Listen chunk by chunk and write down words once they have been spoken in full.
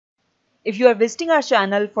If you are visiting our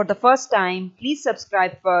channel for the first time, please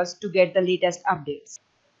subscribe first to get the latest updates.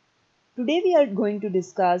 Today we are going to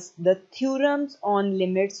discuss the theorems on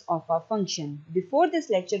limits of a function. Before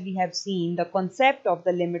this lecture we have seen the concept of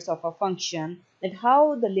the limits of a function, that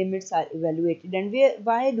how the limits are evaluated and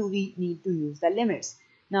why do we need to use the limits.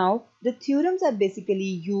 Now the theorems are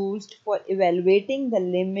basically used for evaluating the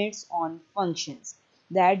limits on functions.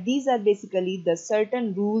 That these are basically the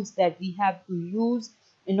certain rules that we have to use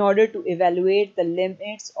in order to evaluate the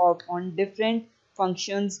limits of on different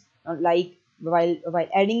functions, like while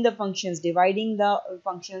adding the functions, dividing the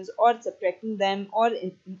functions, or subtracting them, or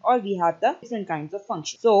we have the different kinds of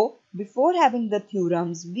functions. So before having the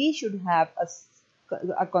theorems, we should have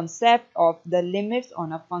a concept of the limits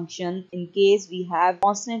on a function in case we have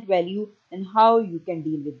constant value and how you can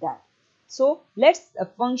deal with that. So a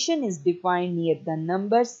function is defined near the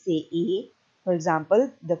number, say a. For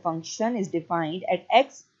example, the function is defined at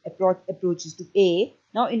x approaches to a.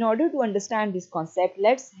 Now in order to understand this concept,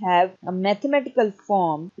 let's have a mathematical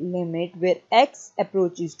form limit where x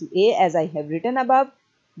approaches to a, as I have written above,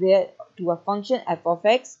 where to a function f of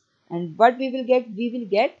x, and what we will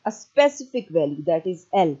get a specific value, that is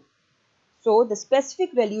L. So the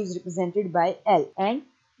specific value is represented by L, and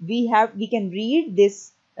we can read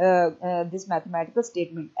this this mathematical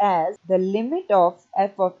statement as the limit of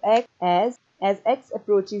f of x as x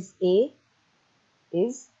approaches a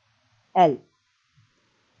is L.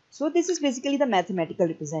 So this is basically the mathematical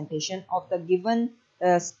representation of the given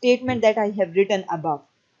statement that I have written above.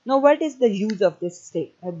 Now what is the use of this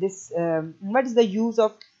statement?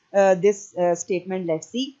 Let's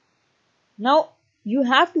see. Now you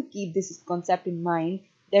have to keep this concept in mind,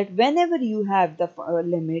 that whenever you have the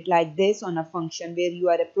limit like this on a function where you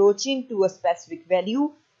are approaching to a specific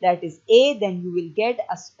value, that is a, then you will get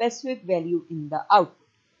a specific value in the output.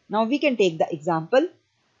 Now we can take the example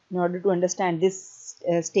in order to understand this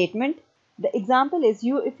statement. The example is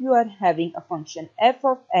if you are having a function f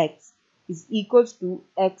of x is equals to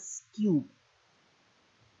x cube,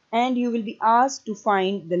 and you will be asked to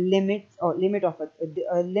find the limit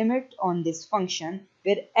on this function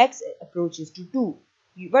where x approaches to 2.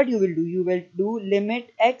 What you will do? You will do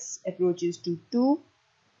limit x approaches to 2,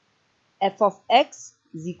 f of x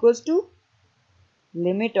is equals to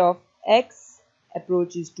limit of x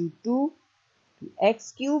approaches to 2 to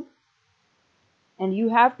x cube, and you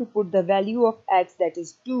have to put the value of x, that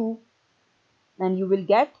is 2, and you will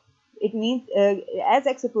get, it means as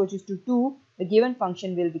x approaches to 2, the given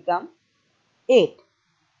function will become 8.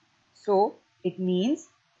 So it means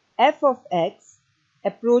f of x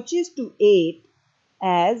approaches to 8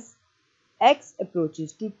 as x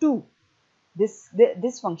approaches to 2.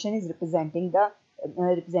 This function is representing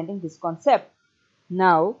this concept.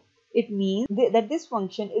 Now it means that this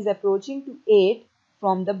function is approaching to 8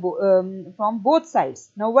 from both sides.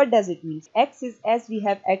 Now what does it mean? X is, as we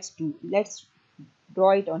have x2, let's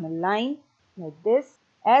draw it on a line like this.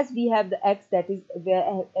 As we have the x, that is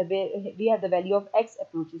where we have the value of x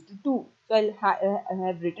approaches to 2. So I'll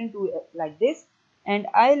have written to it like this, and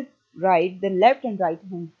I'll write the left and right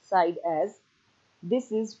hand side as this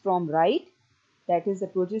is from right, that is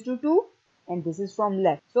approaches to 2, and this is from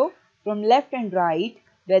left. So from left and right,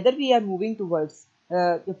 whether we are moving towards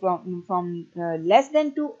from less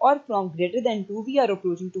than 2 or from greater than 2, we are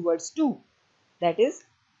approaching towards 2. That is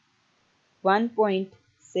 1.6,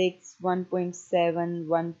 1.7,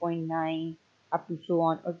 1.9 up to so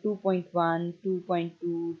on, or 2.1,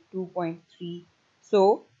 2.2, 2.3.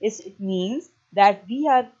 So it means that we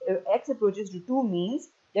are x approaches to 2 means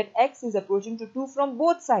that x is approaching to 2 from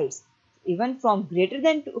both sides, even from greater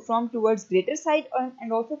than 2, from towards greater side,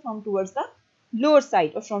 and also from towards the lower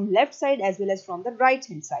side, or from left side as well as from the right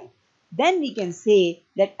hand side. Then we can say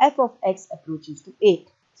that f of x approaches to 8.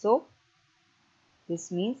 So this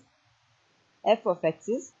means f of x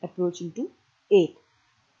is approaching to 8.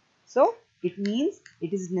 So it means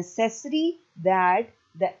it is necessary that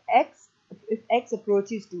if x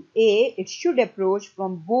approaches to a, it should approach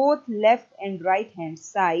from both left and right hand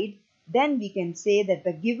side. Then we can say that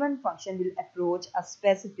the given function will approach a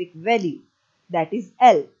specific value, that is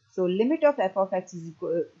L. So limit of f of x is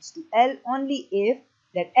equals to L only if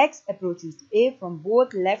that x approaches to a from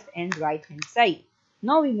both left and right hand side.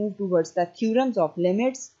 Now we move towards the theorems of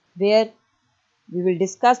limits, where we will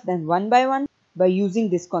discuss them one by one by using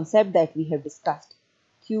this concept that we have discussed.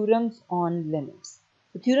 Theorems on limits.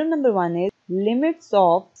 So theorem number 1 is limits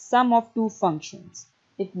of sum of two functions.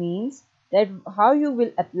 It means that how you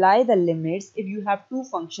will apply the limits if you have two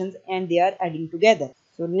functions and they are adding together.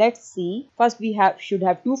 So let's see. First we should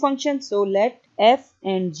have two functions. So let f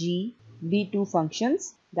and g be two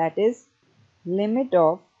functions. That is limit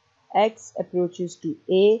of x approaches to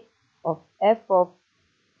a of f of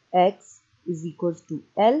x is equals to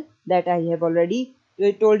L, that I have already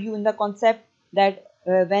told you in the concept that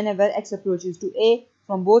whenever x approaches to a,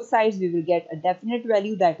 from both sides we will get a definite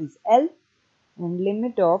value, that is L, and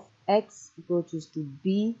limit of x approaches to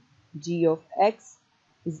b g of x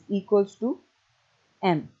is equals to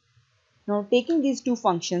m. Now taking these two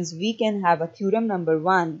functions, we can have a theorem number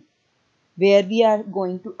 1 where we are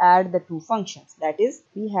going to add the two functions. That is,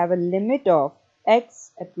 we have a limit of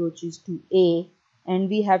x approaches to a and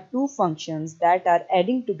we have two functions that are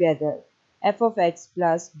adding together, f of x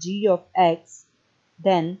plus g of x.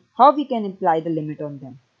 Then how we can apply the limit on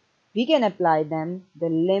them? We can apply them the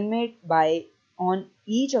limit on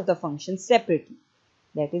each of the functions separately.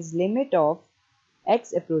 That is, limit of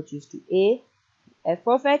x approaches to a f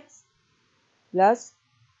of x plus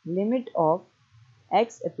limit of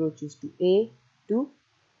x approaches to a to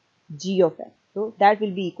g of x. So that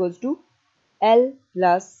will be equals to L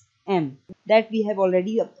plus m. That we have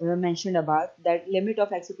already mentioned about, that limit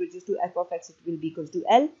of x approaches to f of x, it will be equals to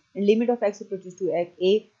L, and limit of x approaches to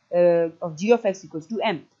a of g of x equals to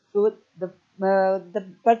m. So the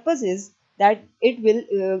purpose is that it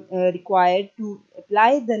will require to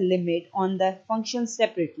apply the limit on the functions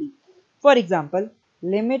separately. For example,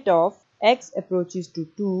 limit of x approaches to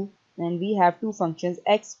 2 and we have two functions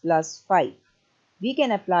x plus 5. We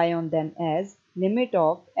can apply on them as limit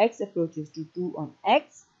of x approaches to 2 on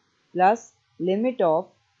x plus limit of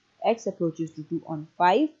x approaches to 2 on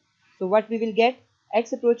 5. So what we will get?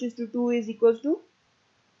 X approaches to 2 is equals to,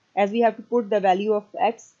 as we have to put the value of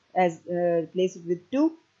x as replace it with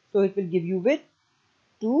 2, so it will give you with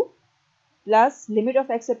 2 plus limit of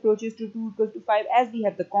x approaches to 2 equals to 5, as we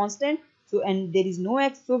have the constant, so and there is no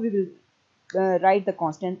x, so we will write the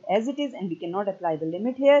constant as it is and we cannot apply the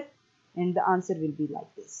limit here, and the answer will be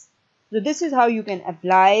like this. So this is how you can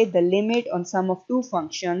apply the limit on sum of two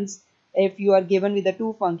functions if you are given with the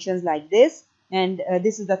two functions like this, and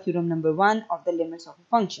this is the theorem number 1 of the limits of a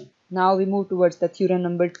function. Now we move towards the theorem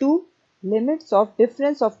number 2, limits of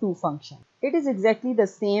difference of two functions. It is exactly the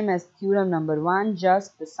same as theorem number 1,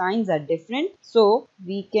 just the signs are different. So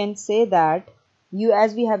we can say that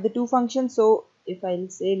as we have the two functions, so if I'll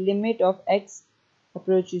say limit of x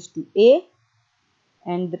approaches to a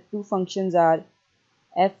and the two functions are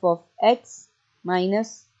f of x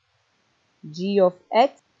minus g of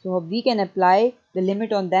x, so we can apply the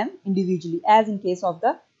limit on them individually as in case of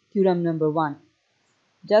the theorem number 1.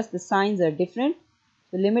 Just the signs are different.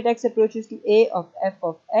 So limit x approaches to a of f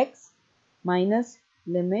of x minus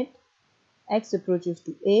limit x approaches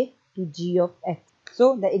to a to g of x.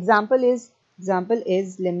 So the example is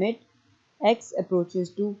limit x approaches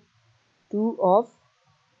to 2 of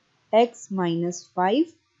x minus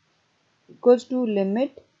 5 equals to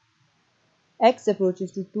limit x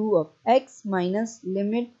approaches to 2 of x minus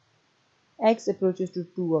limit x approaches to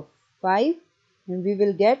 2 of 5, and we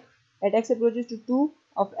will get at x approaches to 2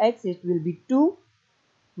 of x, it will be 2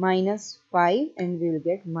 minus 5 and we will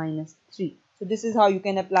get minus 3. So this is how you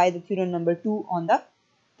can apply the theorem number 2 on the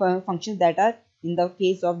functions that are in the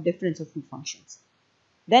case of difference of two functions.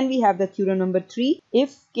 Then we have the theorem number 3,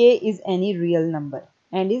 if k is any real number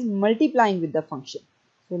and is multiplying with the function.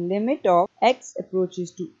 So limit of x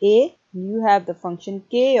approaches to a, you have the function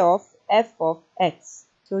k of f of x.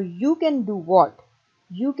 So you can do what?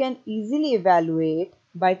 You can easily evaluate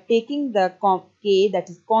by taking the k, that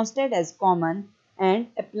is constant, as common and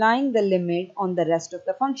applying the limit on the rest of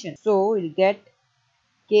the function. So we'll get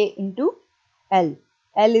k into L.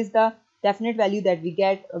 L is the definite value that we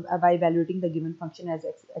get by evaluating the given function as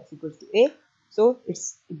x equals to a. So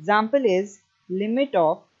its example is limit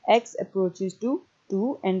of x approaches to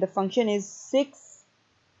 2 and the function is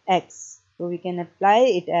 6x. So we can apply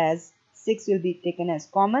it as 6 will be taken as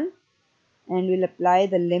common and we'll apply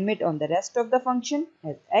the limit on the rest of the function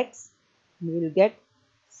as x. We will get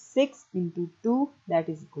 6 into 2, that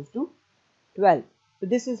is equals to 12. So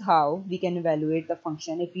this is how we can evaluate the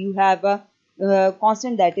function if you have a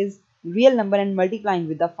constant that is real number and multiplying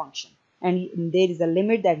with the function, and there is a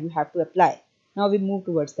limit that you have to apply. Now we move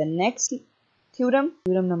towards the next theorem,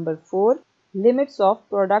 theorem number 4, limits of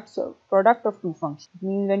product of two functions. It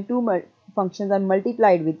means when two functions are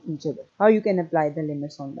multiplied with each other, how you can apply the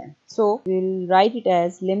limits on them. So we'll write it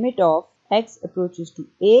as limit of x approaches to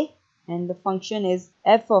a and the function is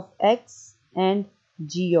f of x and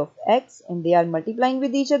g of x and they are multiplying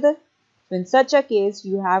with each other. So in such a case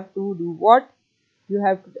you have to do what? You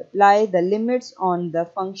have to apply the limits on the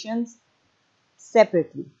functions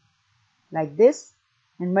separately like this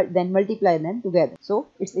and then multiply them together. So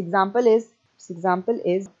its example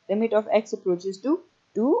is limit of x approaches to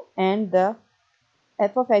 2 and the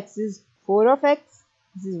f of x is 4 of x.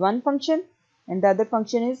 This is one function and the other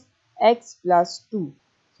function is x plus 2.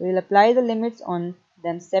 So we'll apply the limits on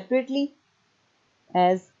them separately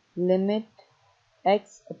as limit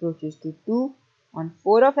x approaches to 2 on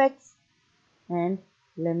 4 of x and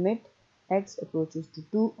limit x approaches to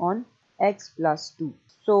 2 on x plus 2.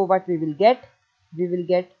 So what we will get? We will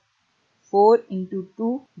get 4 into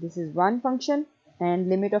 2. This is one function and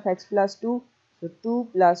limit of x plus 2. So 2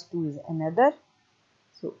 plus 2 is another.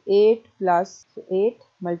 So 8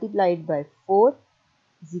 multiplied by 4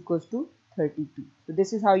 is equals to 32. So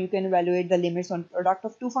this is how you can evaluate the limits on product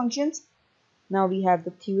of two functions. Now we have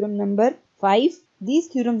the theorem number 5. These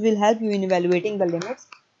theorems will help you in evaluating the limits.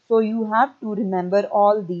 So you have to remember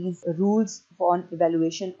all these rules on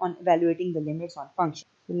evaluating the limits on functions.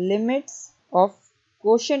 So limits of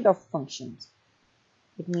quotient of functions.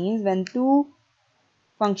 It means when two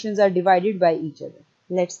functions are divided by each other.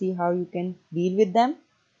 Let's see how you can deal with them.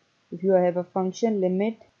 If you have a function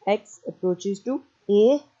limit x approaches to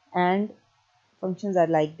a and functions are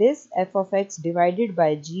like this, f of x divided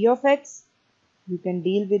by g of x, you can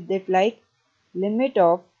deal with it like limit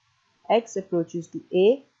of x approaches to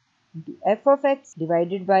a into f of x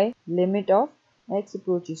divided by limit of x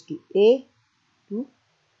approaches to a to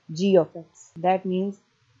g of x. That means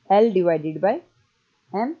L divided by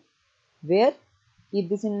m, where, keep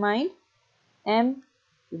this in mind, m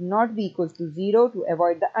should not be equals to 0 to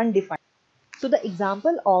avoid the undefined. So the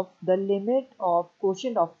example of the limit of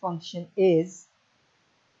quotient of function is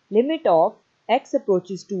limit of x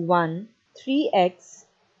approaches to 1, 3x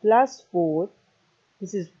plus 4.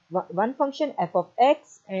 This is one function f of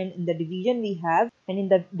x, and in the division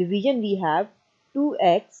we have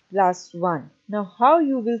 2x plus 1. Now how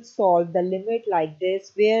you will solve the limit like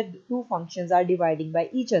this where the two functions are dividing by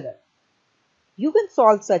each other? You can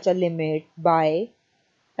solve such a limit by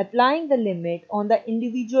applying the limit on the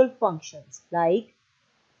individual functions, like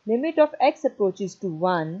limit of x approaches to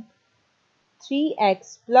 1,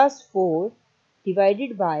 3x plus 4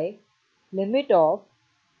 divided by limit of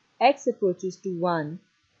x approaches to 1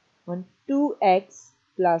 on 2x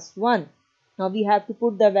plus 1. Now we have to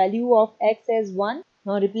put the value of x as 1.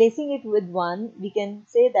 Now replacing it with 1, we can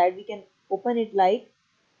say that we can open it like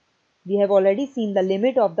we have already seen the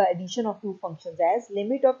limit of the addition of two functions as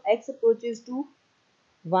limit of x approaches to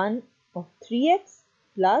 1 of 3x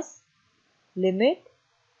plus limit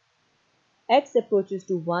x approaches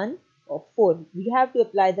to 1 of 4. We have to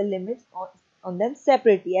apply the limits on them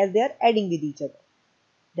separately as they are adding with each other.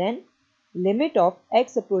 Then limit of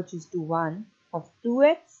x approaches to 1 of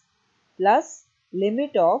 2x plus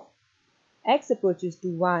limit of x approaches to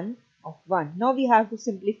 1 of 1. Now we have to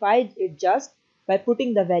simplify it just by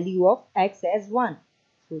putting the value of x as 1.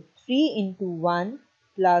 So 3 into 1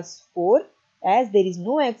 plus 4, as there is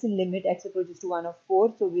no x in limit x approaches to 1 of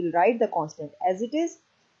 4, so we'll write the constant as it is.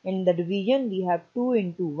 In the division we have 2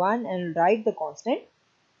 into 1 and write the constant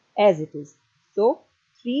as it is. So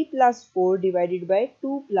 3 plus 4 divided by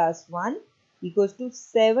 2 plus 1 equals to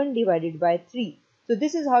 7 divided by 3. So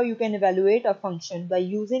this is how you can evaluate a function by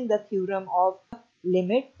using the theorem of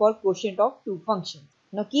limit for quotient of two functions.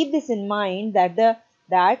 Now keep this in mind that the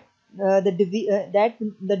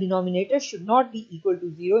denominator should not be equal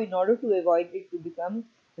to 0 in order to avoid it to become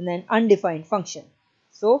an undefined function.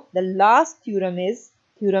 So the last theorem is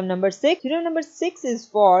theorem number 6. Theorem number 6 is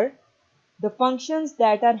for the functions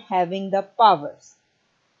that are having the powers.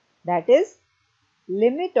 That is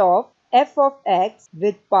limit of f of x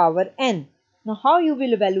with power n. Now how you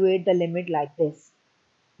will evaluate the limit like this?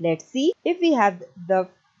 Let's see. If we have the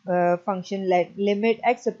function like limit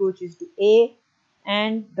x approaches to a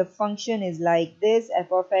and the function is like this,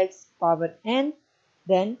 f of x power n,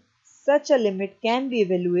 then such a limit can be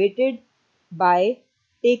evaluated by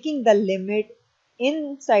taking the limit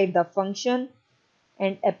inside the function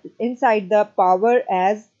and inside the power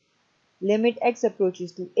as limit x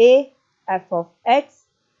approaches to a f of x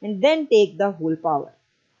and then take the whole power.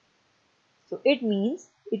 So it means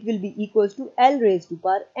it will be equals to L raised to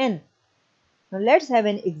power n. Now let's have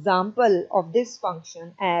an example of this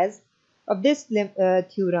function as of this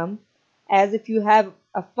theorem, as if you have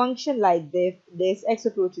a function like this x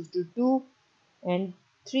approaches to 2 and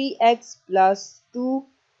 3x plus 2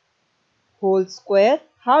 whole square.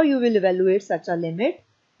 How you will evaluate such a limit?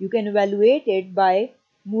 You can evaluate it by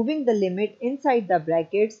moving the limit inside the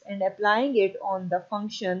brackets and applying it on the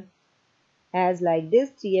function as like this,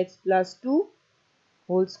 3x plus 2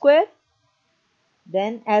 whole square.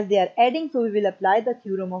 Then as they are adding, so we will apply the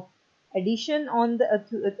theorem of addition on the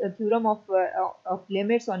theorem of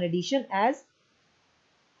limits on addition as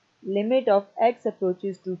limit of x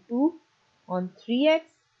approaches to 2 on 3x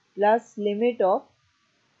plus limit of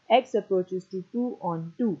x approaches to 2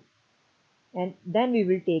 on 2, and then we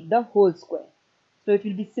will take the whole square. So it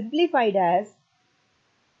will be simplified as,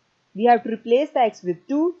 we have to replace the x with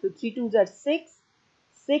 2, so 3 2s are 6,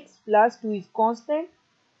 6 plus 2 is constant,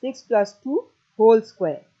 6 plus 2 whole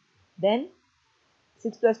square, then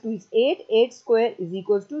 6 plus 2 is 8, 8 square is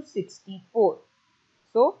equals to 64.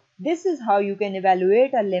 So this is how you can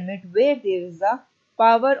evaluate a limit where there is a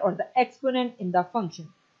power or the exponent in the function.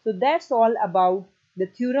 So that's all about the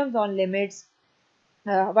theorems on limits.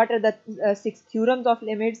 What are the 6 theorems of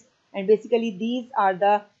limits? And basically these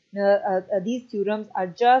theorems are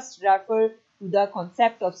just refer to the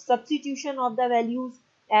concept of substitution of the values,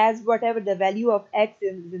 as whatever the value of x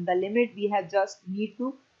is in the limit, we have just need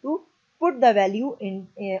to put the value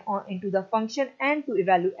into the function and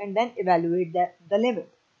then evaluate the limit.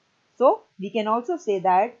 So we can also say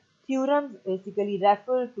that theorems basically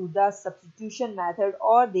refer to the substitution method,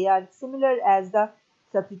 or they are similar as the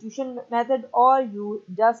substitution method, or you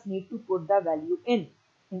just need to put the value in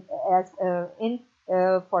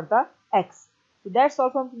for the x. So that's all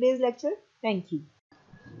from today's lecture. Thank you.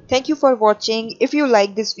 Thank you for watching. If you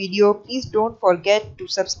like this video, please don't forget to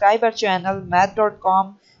subscribe our channel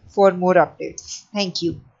math.com for more updates. Thank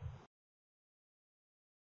you.